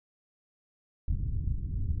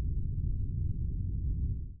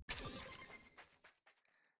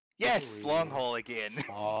Yes, Really? long haul again.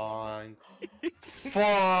 Fine.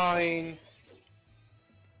 Fine.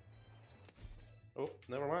 Oh,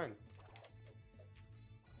 never mind.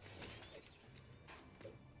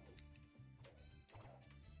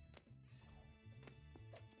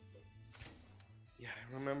 Yeah,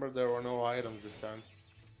 I remember there were no items this time.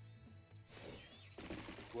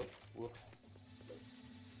 Whoops, whoops.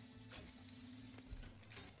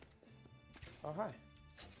 Oh, hi.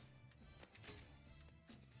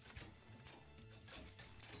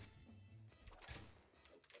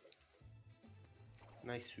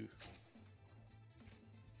 Nice view.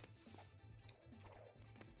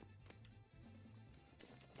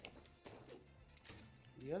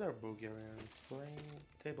 The other Bulgarian is playing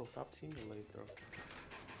Tabletop Simulator.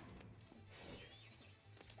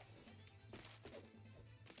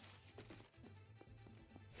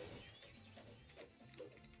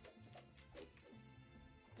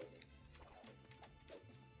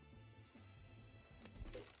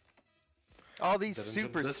 All these Didn't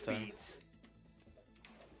super this time. speeds.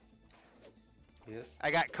 Yes.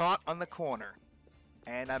 I got caught on the corner,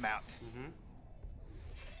 and I'm out.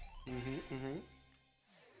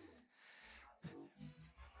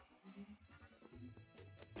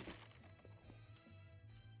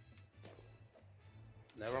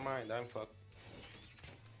 Never mind, I'm fucked.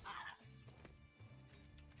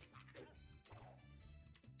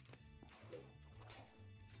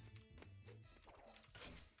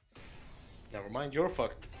 Never mind, you're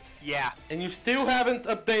fucked. Yeah. And you still haven't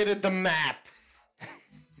updated the map!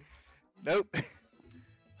 Nope.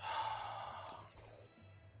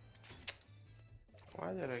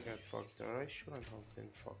 Why did I get fucked there? I shouldn't have been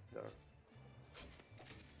fucked there.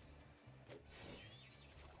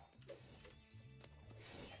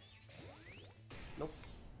 Nope.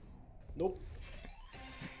 Nope.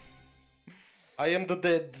 I am the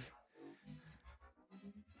dead.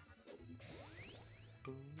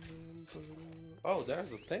 Oh,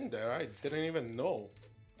 there's a thing there. I didn't even know.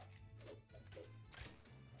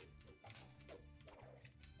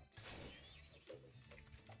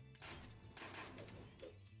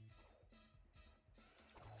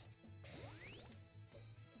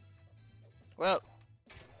 Well,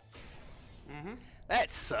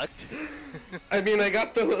 that sucked. I mean, I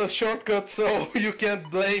got the shortcut, so you can't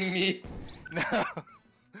blame me. No.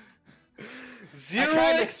 Zero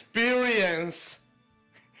experience.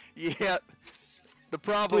 Yeah. The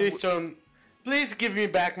problem. Please, son, please give me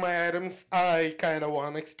back my items. I kinda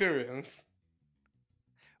want experience.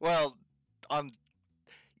 Well,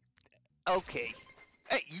 okay.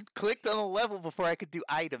 Hey, you clicked on a level before I could do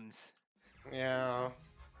items. Yeah.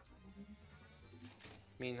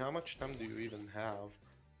 I mean, how much time do you even have?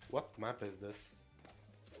 What map is this?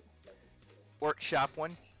 Workshop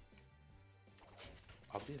one.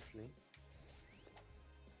 Obviously.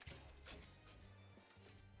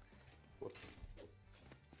 Whoops.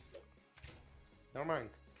 Never mind.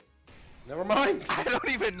 Never mind! I don't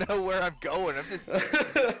even know where I'm going. I'm just...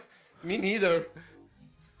 Me neither.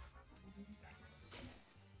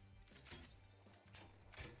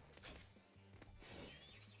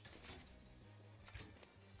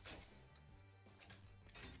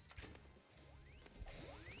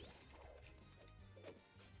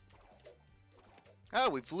 Oh,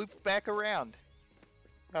 we've looped back around.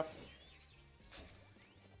 Yep.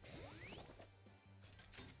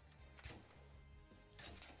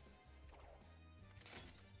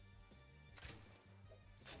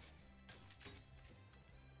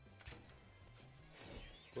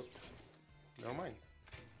 Whoops. Never mind.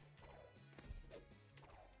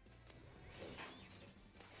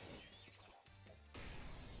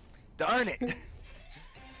 Darn it!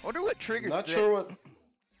 Wonder what triggers Not that. sure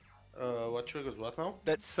what triggers what now?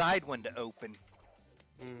 That side one to open.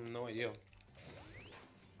 No idea.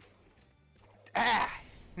 Ah!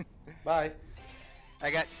 Bye. I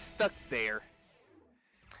got stuck there.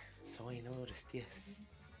 So I noticed, yes.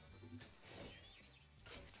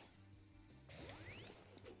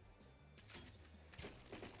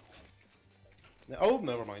 Oh,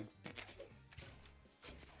 never mind.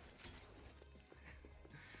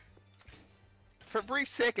 For a brief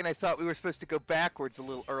second, I thought we were supposed to go backwards a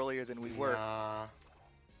little earlier than we were.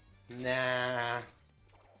 Nah.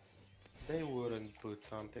 They wouldn't put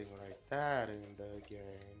something like that in the game.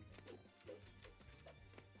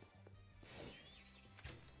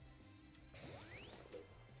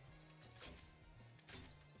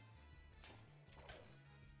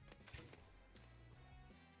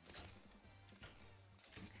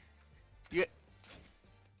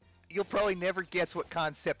 You'll probably never guess what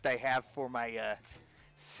concept I have for my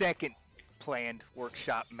second planned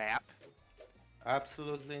workshop map.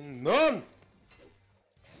 Absolutely none!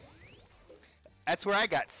 That's where I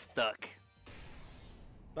got stuck.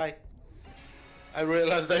 Bye. I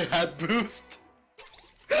realized I had boost.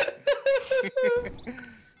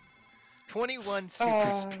 21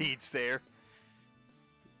 super speeds there.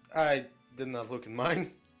 I did not look in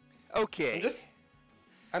mine. Okay.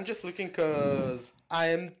 I'm just looking cause I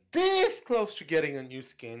am this close to getting a new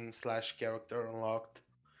skin / character unlocked.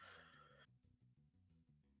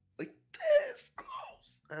 Like this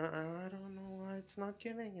close. And I don't know why it's not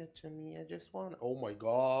giving it to me. I just want. Oh my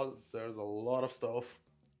god, there's a lot of stuff.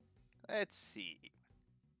 Let's see.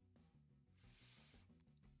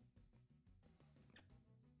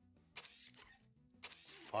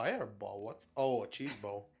 Fireball? What's. Oh, a cheese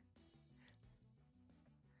ball.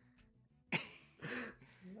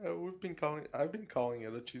 I've been calling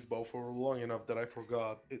it a cheese ball for long enough that I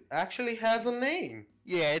forgot. It actually has a name.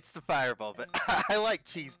 Yeah, it's the fireball, but I like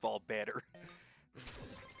cheese ball better.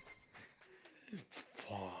 It's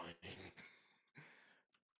fine.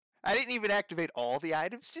 I didn't even activate all the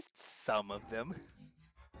items, just some of them.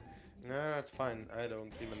 Nah, that's fine. I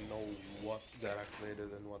don't even know what got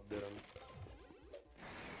activated and what didn't.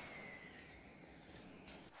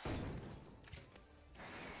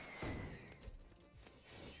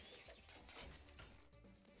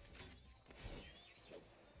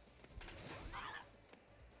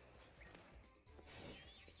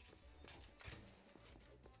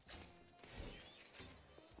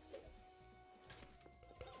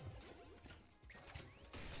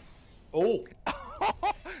 Oh!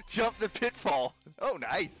 Jump the pitfall. Oh,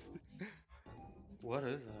 nice. What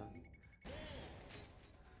is that?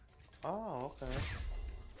 Oh, okay.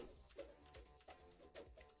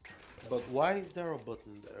 But why is there a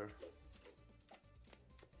button there?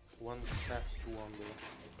 One has to wonder.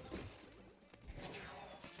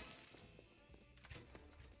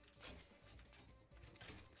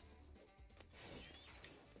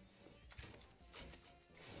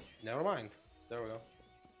 Never mind. There we go.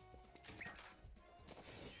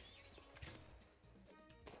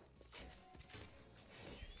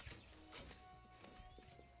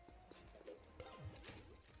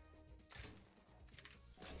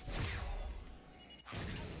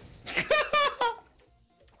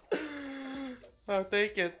 I'll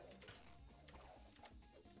take it.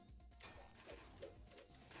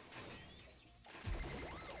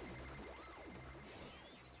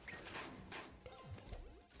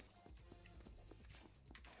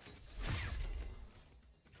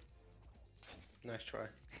 Nice try.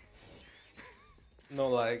 No,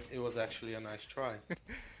 like, it was actually a nice try.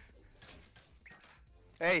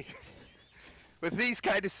 Hey, with these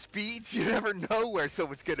kind of speeds, you never know where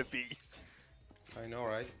someone's gonna be. I know,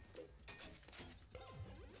 right?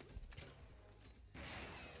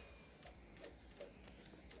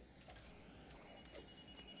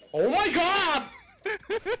 Oh my god!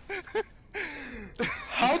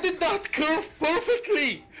 How did that curve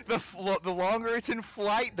perfectly? The longer it's in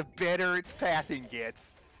flight, the better its pathing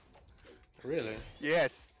gets. Really?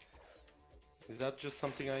 Yes, Is that just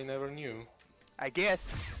something I never knew? I guess.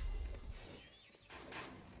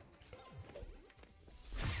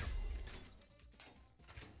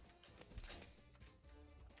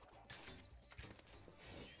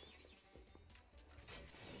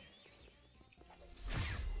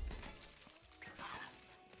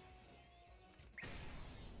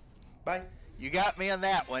 Bye. You got me on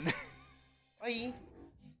that one. Bye.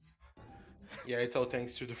 Yeah, it's all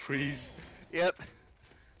thanks to the freeze. Yep.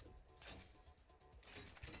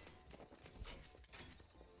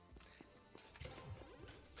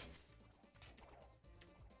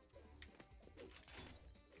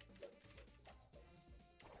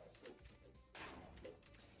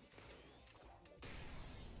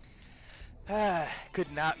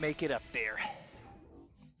 Could not make it up there.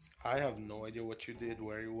 I have no idea what you did,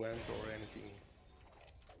 where you went, or anything.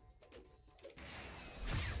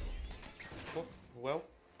 Oh, well,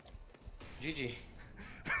 GG.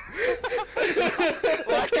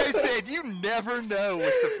 Like I said, you never know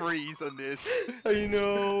with the freeze on this. I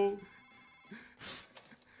know.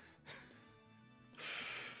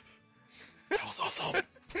 That was awesome.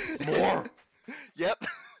 More. Yep.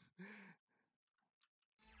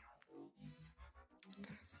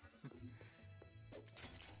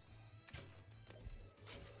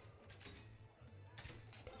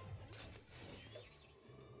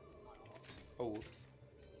 Oh, whoops.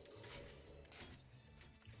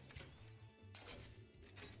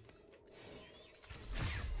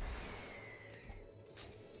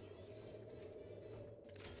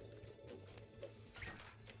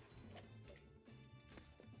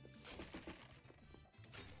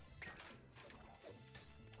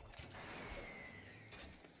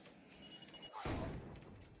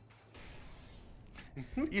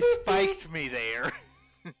 You spiked me there.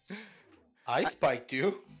 I spiked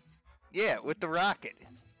you. Yeah, with the rocket.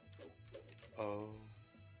 Oh.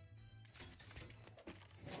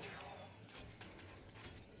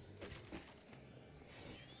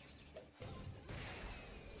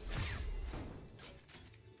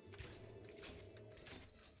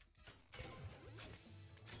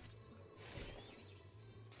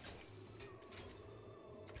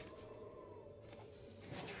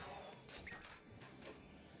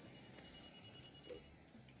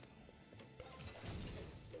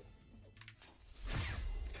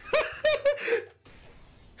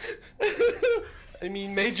 I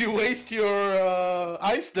mean, made you waste your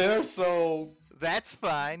ice there, so... That's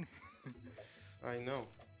fine. I know.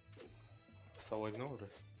 So I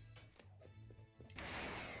noticed.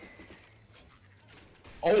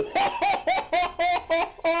 Oh!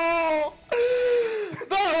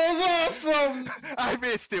 That was awesome! I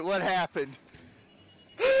missed it. What happened?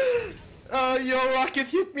 Your rocket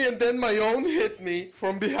hit me and then my own hit me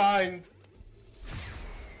from behind.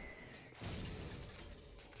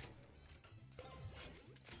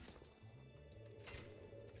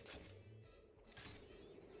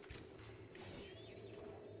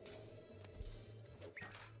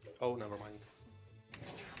 Oh, never mind.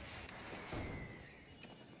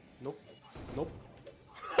 Nope. Nope.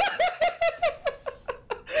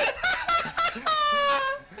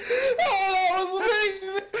 Oh, that was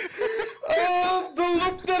amazing! Oh, the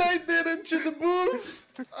loop that I did into the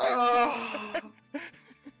booth!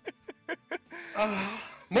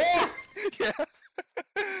 More! Yeah.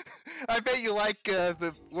 I bet you like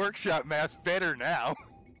the workshop maps better now.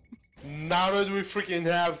 Now that we freaking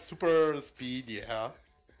have super speed, yeah.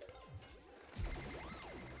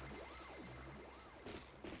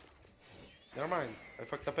 Never mind, I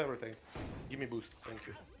fucked up everything. Give me boost, thank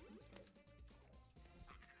you.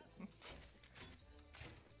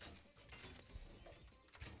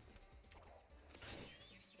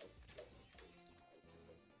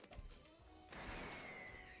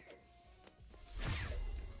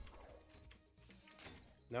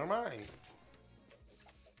 Never mind.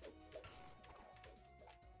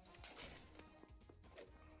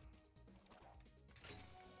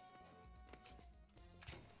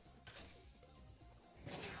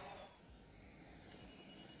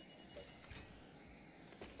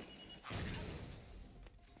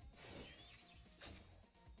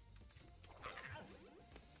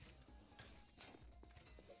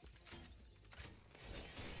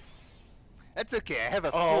 That's okay. I have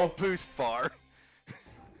a Oh. full boost bar.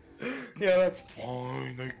 Yeah, that's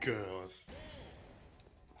fine, I guess.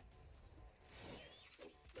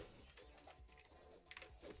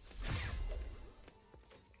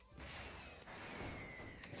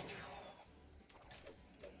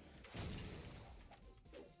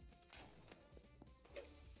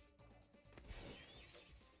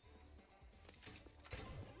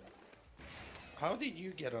 How did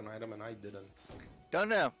you get an item and I didn't? Don't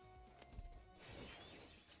know.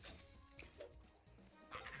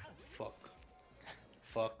 Fuck.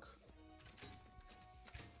 Fuck.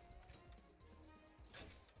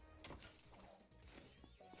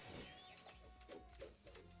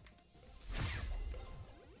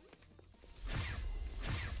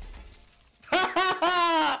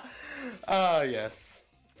 Ah, yes.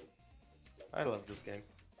 I love this game.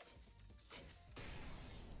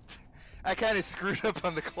 I kind of screwed up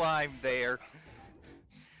on the climb there.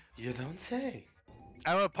 You don't say.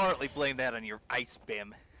 I'm gonna partly blame that on your ice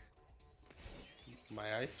bim.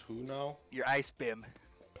 My ice, who now? Your ice bim.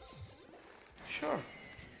 Sure.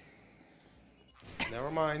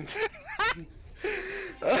 Never mind.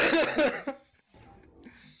 I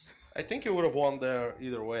think you would have won there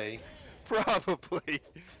either way. Probably.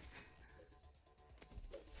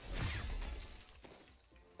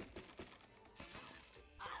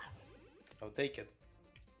 I'll take it.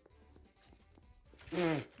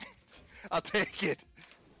 I'll take it.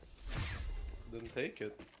 Then take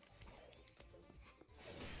it.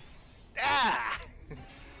 Ah!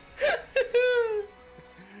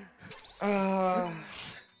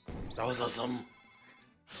 That was awesome.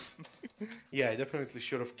 Yeah, I definitely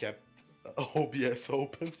should have kept OBS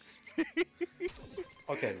open.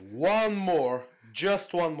 Okay, one more.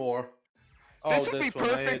 Just one more. Oh, This would be one. I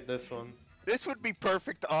perfect. hate this one. This would be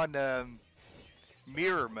perfect on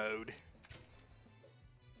mirror mode.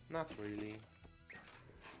 Not really.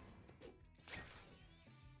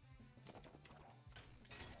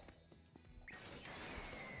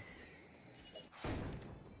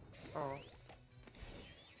 Oh.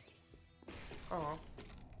 Oh.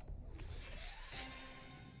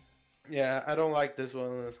 Yeah, I don't like this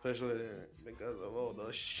one, especially because of all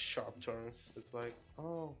the sharp turns. It's like,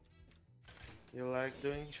 oh, you like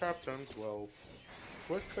doing sharp turns? Well,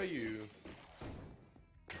 what for you?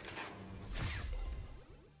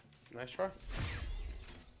 Nice try.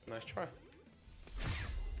 Nice try.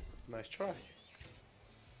 Nice try.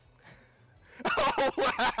 Oh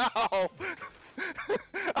wow!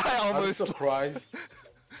 I I'm almost. surprised.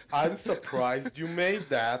 I'm surprised you made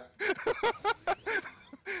that.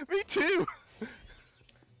 Me too.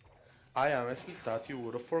 I honestly thought you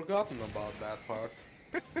would have forgotten about that part.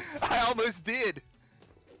 I almost did.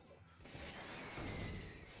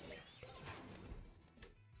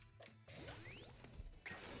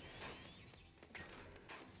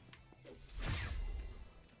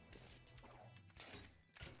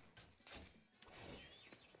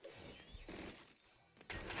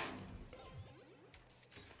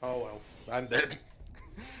 Oh well, I'm dead.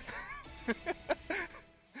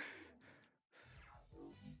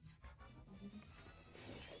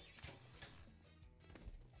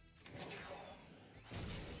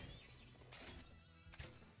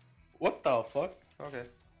 What the fuck? Okay.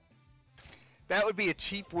 That would be a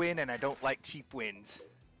cheap win, and I don't like cheap wins.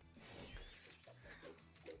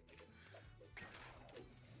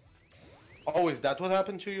 Oh, is that what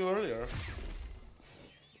happened to you earlier?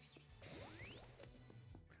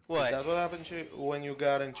 What? Is that what happened to you when you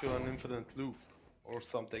got into an infinite loop or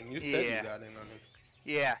something? You said you Yeah. got in on it.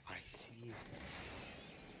 Yeah. I see.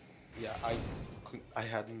 Yeah, I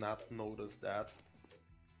had not noticed that.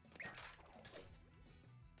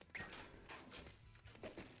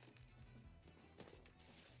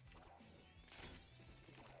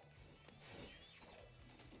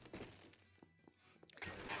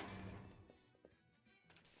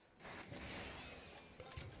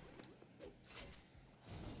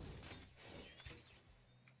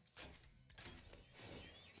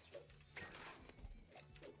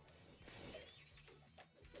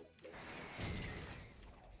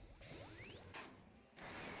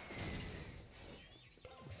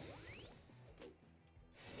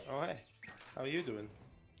 Oh hey, how are you doing?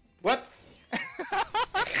 What?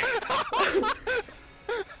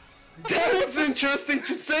 That was interesting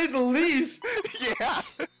to say the least. Yeah.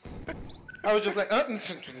 I was just like, I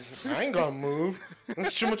ain't gonna move.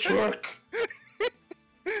 That's too much work.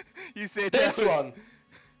 You said This that was- one.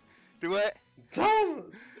 Do what? That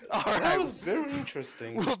Alright. was very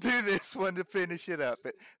interesting. We'll do this one to finish it up.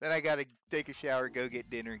 But then I gotta take a shower, go get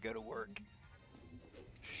dinner, and go to work.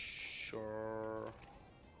 Sure.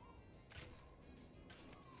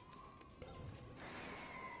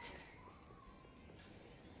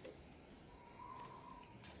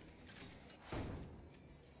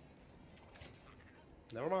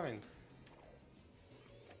 Never mind.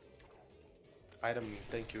 Item,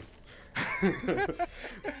 thank you.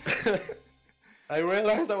 I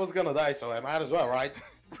realized I was gonna die, so I might as well, right?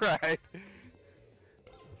 Right.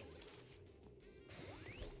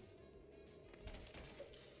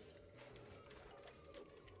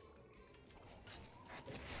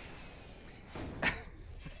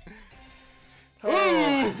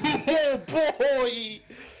 Oh, oh boy!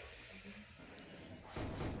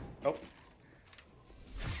 Oh.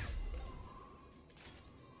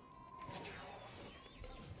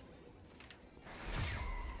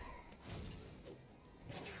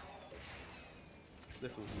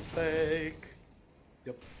 This was a mistake.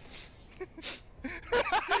 Yep.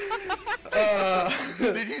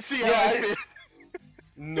 Did you see how yeah, I did?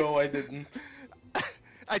 No, I didn't.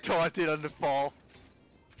 I taunted on the fall.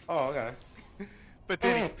 Oh, okay. But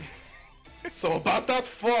then So about that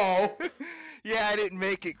fall. yeah, I didn't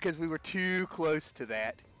make it because we were too close to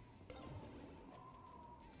that.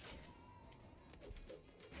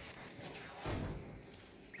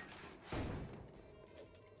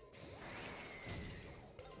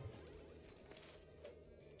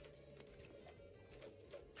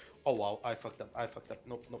 Oh wow, I fucked up. I fucked up.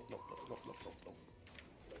 Nope, nope, nope, nope, nope, nope, nope, nope.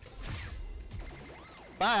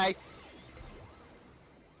 Bye.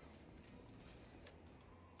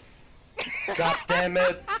 God damn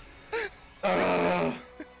it!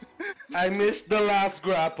 I missed the last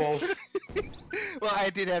grapple. Well,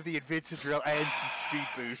 I did have the advanced drill and some speed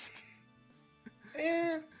boost.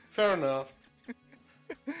 Fair enough.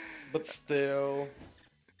 But still,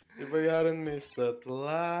 if I hadn't missed that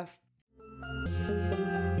last